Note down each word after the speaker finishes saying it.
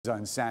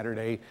On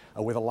Saturday,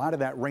 with a lot of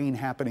that rain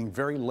happening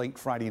very late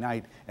Friday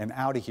night and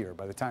out of here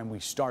by the time we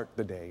start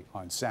the day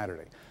on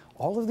Saturday.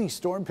 All of these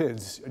storm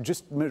pins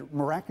just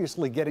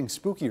miraculously getting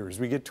spookier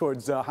as we get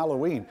towards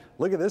Halloween.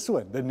 Look at this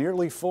one, the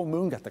nearly full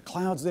moon, got the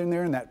clouds in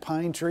there and that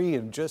pine tree,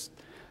 and just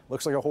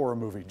looks like a horror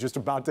movie just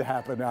about to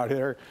happen out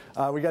here.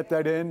 We got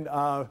that in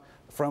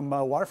from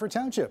Waterford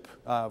Township.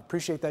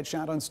 Appreciate that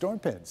shot on storm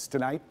pins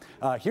tonight.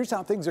 Here's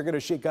how things are going to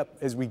shake up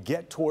as we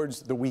get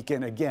towards the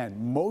weekend. Again,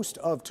 most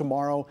of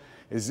tomorrow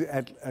is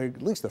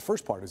at least the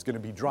first part is going to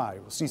be dry.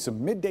 We'll see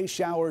some midday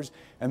showers,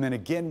 and then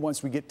again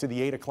once we get to the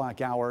 8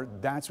 o'clock hour,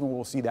 that's when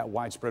we'll see that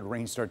widespread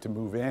rain start to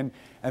move in,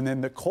 and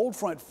then the cold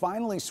front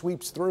finally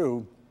sweeps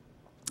through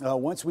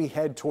once we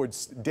head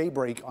towards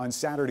daybreak on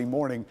Saturday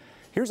morning.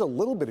 Here's a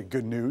little bit of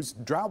good news.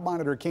 Drought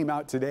monitor came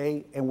out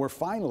today, and we're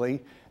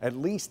finally at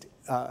least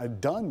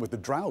done with the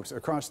drought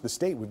across the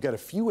state. We've got a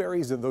few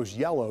areas of those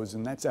yellows,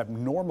 and that's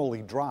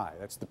abnormally dry.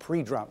 That's the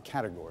pre-drought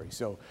category.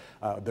 So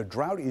the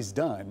drought is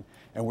done,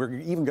 and we're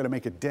even going to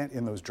make a dent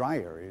in those dry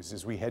areas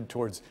as we head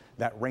towards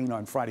that rain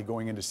on Friday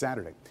going into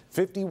Saturday.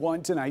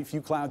 51 tonight,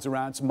 few clouds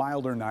around, it's a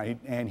milder night,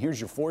 and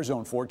here's your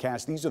 4-zone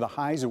forecast. These are the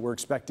highs that we're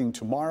expecting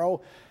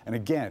tomorrow, and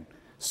again,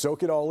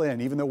 soak it all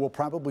in, even though we'll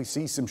probably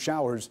see some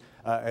showers,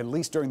 at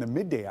least during the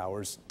midday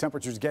hours.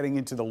 Temperatures getting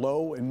into the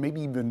low and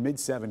maybe even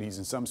mid-70s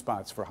in some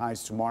spots for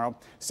highs tomorrow.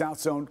 South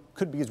zone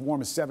could be as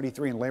warm as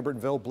 73 in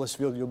Lambertville.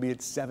 Blissfield, you'll be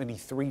at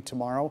 73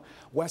 tomorrow.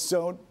 West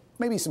zone,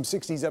 maybe some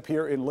 60s up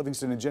here in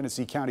Livingston and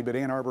Genesee County, but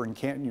Ann Arbor and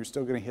Canton, you're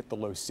still going to hit the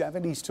low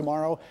 70s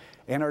tomorrow.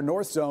 And our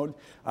north zone,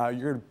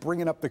 you're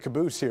bringing up the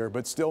caboose here,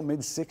 but still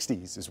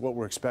mid-60s is what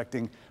we're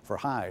expecting for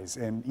highs.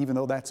 And even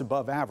though that's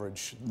above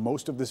average,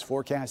 most of this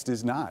forecast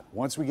is not.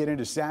 Once we get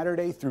into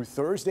Saturday through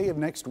Thursday of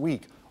next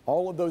week,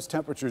 all of those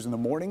temperatures in the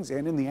mornings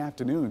and in the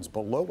afternoons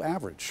below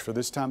average for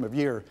this time of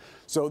year.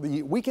 So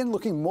the weekend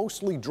looking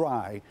mostly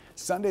dry.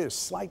 Sunday, a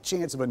slight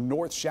chance of a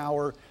north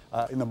shower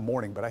in the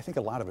morning, but I think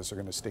a lot of us are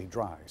going to stay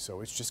dry.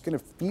 So it's just going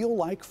to feel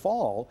like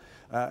fall.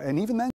 And even then,